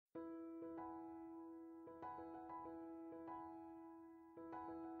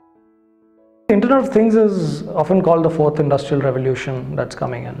Internet of Things is often called the fourth industrial revolution that's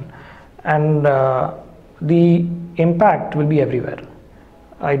coming in, and the impact will be everywhere.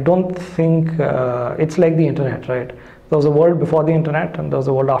 I don't think it's like the internet, right? There was a world before the internet and there was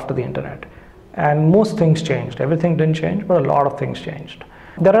a world after the internet, and most things changed. Everything didn't change, but a lot of things changed.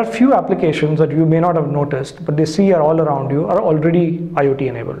 There are few applications that you may not have noticed, but they see are all around you, are already IoT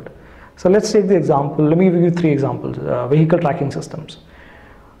enabled. So let's take the example. Let me give you 3 examples. Vehicle tracking systems.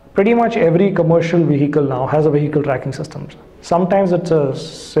 Pretty much every commercial vehicle now has a vehicle tracking system. Sometimes it's a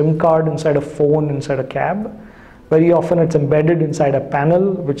SIM card inside a phone, inside a cab. Very often it's embedded inside a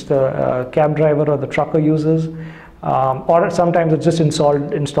panel which the cab driver or the trucker uses, or sometimes it's just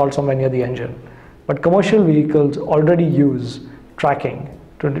installed somewhere near the engine. But commercial vehicles already use tracking,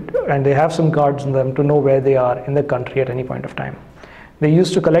 and they have SIM cards in them to know where they are in the country at any point of time. They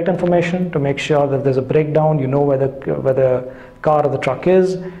use to collect information to make sure that there's a breakdown, you know where the car or the truck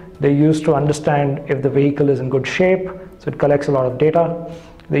is. They use to understand if the vehicle is in good shape, so it collects a lot of data.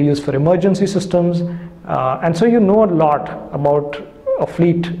 They use for emergency systems, and so you know a lot about a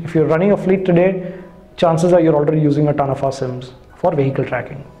fleet. If you're running a fleet today, chances are you're already using a ton of our SIMs for vehicle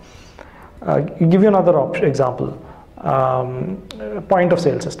tracking. I'll give you another example, point of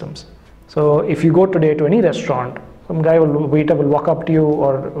sale systems. So if you go today to any restaurant, some waiter will walk up to you,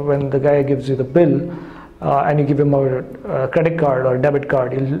 or when the guy gives you the bill, and you give him a credit card or a debit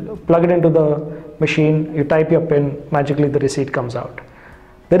card, you'll plug it into the machine, you type your PIN, magically the receipt comes out.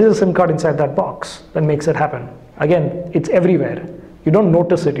 There is a SIM card inside that box that makes it happen. Again, it's everywhere. You don't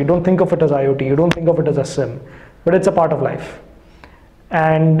notice it, you don't think of it as IoT, you don't think of it as a SIM, but it's a part of life.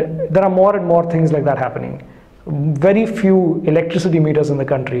 And there are more and more things like that happening. Very few electricity meters in the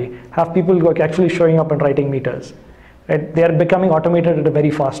country have people who are actually showing up and writing meters. Right? They are becoming automated at a very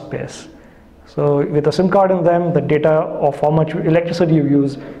fast pace. So with a SIM card in them, the data of how much electricity you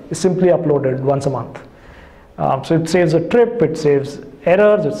use is simply uploaded once a month. So it saves a trip, it saves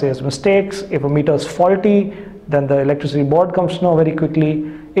errors, it saves mistakes. If a meter is faulty, then the electricity board comes to know very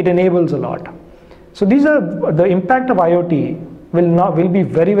quickly. It enables a lot. So these are the impact of IoT will be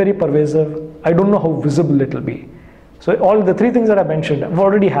very, very pervasive. I don't know how visible it will be. So all the 3 things that I mentioned have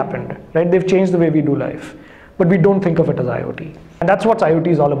already happened, right? They've changed the way we do life, but we don't think of it as IoT. And that's what IoT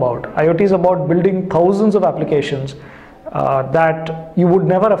is all about. IoT is about building thousands of applications that you would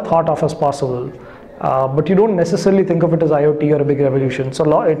never have thought of as possible, but you don't necessarily think of it as IoT or a big revolution.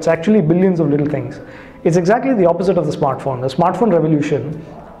 So it's actually billions of little things. It's exactly the opposite of the smartphone. The smartphone revolution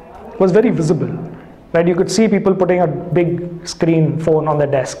was very visible, right? You could see people putting a big screen phone on their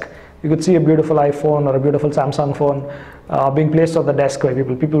desk. You could see a beautiful iPhone or a beautiful Samsung phone being placed on the desk where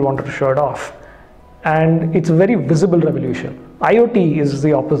people wanted to show it off. And it's a very visible revolution. IoT is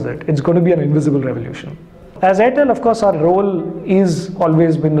the opposite. It's going to be an invisible revolution. As Airtel, of course, our role is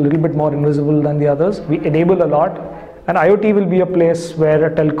always been a little bit more invisible than the others. We enable a lot, and IoT will be a place where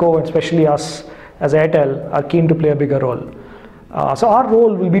a telco, especially us as Airtel, are keen to play a bigger role. So our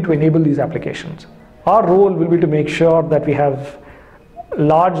role will be to enable these applications. Our role will be to make sure that we have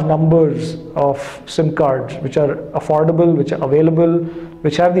large numbers of SIM cards which are affordable, which are available,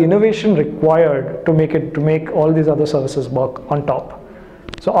 which have the innovation required to make all these other services work on top.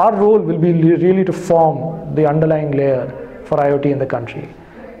 So our role will be really to form the underlying layer for IoT in the country.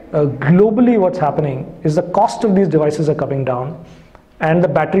 Globally, what's happening is the cost of these devices are coming down and the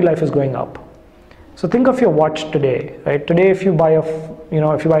battery life is going up. So think of your watch today, right? Today, if you buy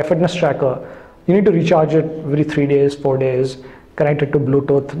a fitness tracker, you need to recharge it every 3 days, 4 days, connect it to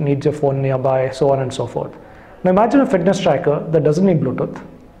Bluetooth, needs your phone nearby, so on and so forth. Now imagine a fitness tracker that doesn't need Bluetooth,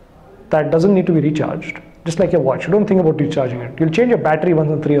 that doesn't need to be recharged, just like your watch. You don't think about recharging it. You'll change your battery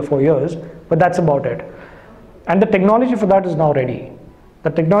once in 3 or 4 years, but that's about it. And the technology for that is now ready. The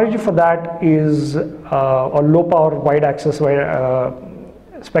technology for that is a low power wide access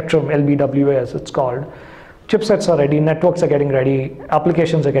spectrum, LBWA as it's called. Chipsets are ready, networks are getting ready,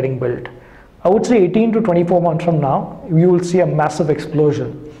 applications are getting built. I would say 18 to 24 months from now, you will see a massive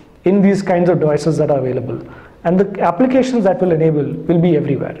explosion in these kinds of devices that are available. And the applications that will enable will be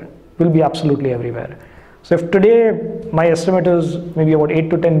everywhere, will be absolutely everywhere. So if today, my estimate is maybe about 8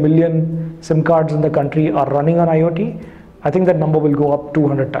 to 10 million SIM cards in the country are running on IoT, I think that number will go up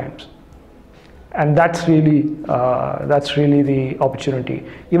 200 times. And that's really the opportunity.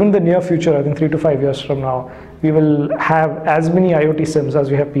 Even in the near future, I think 3 to 5 years from now, we will have as many IoT SIMs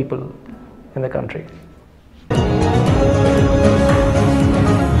as we have people in the country.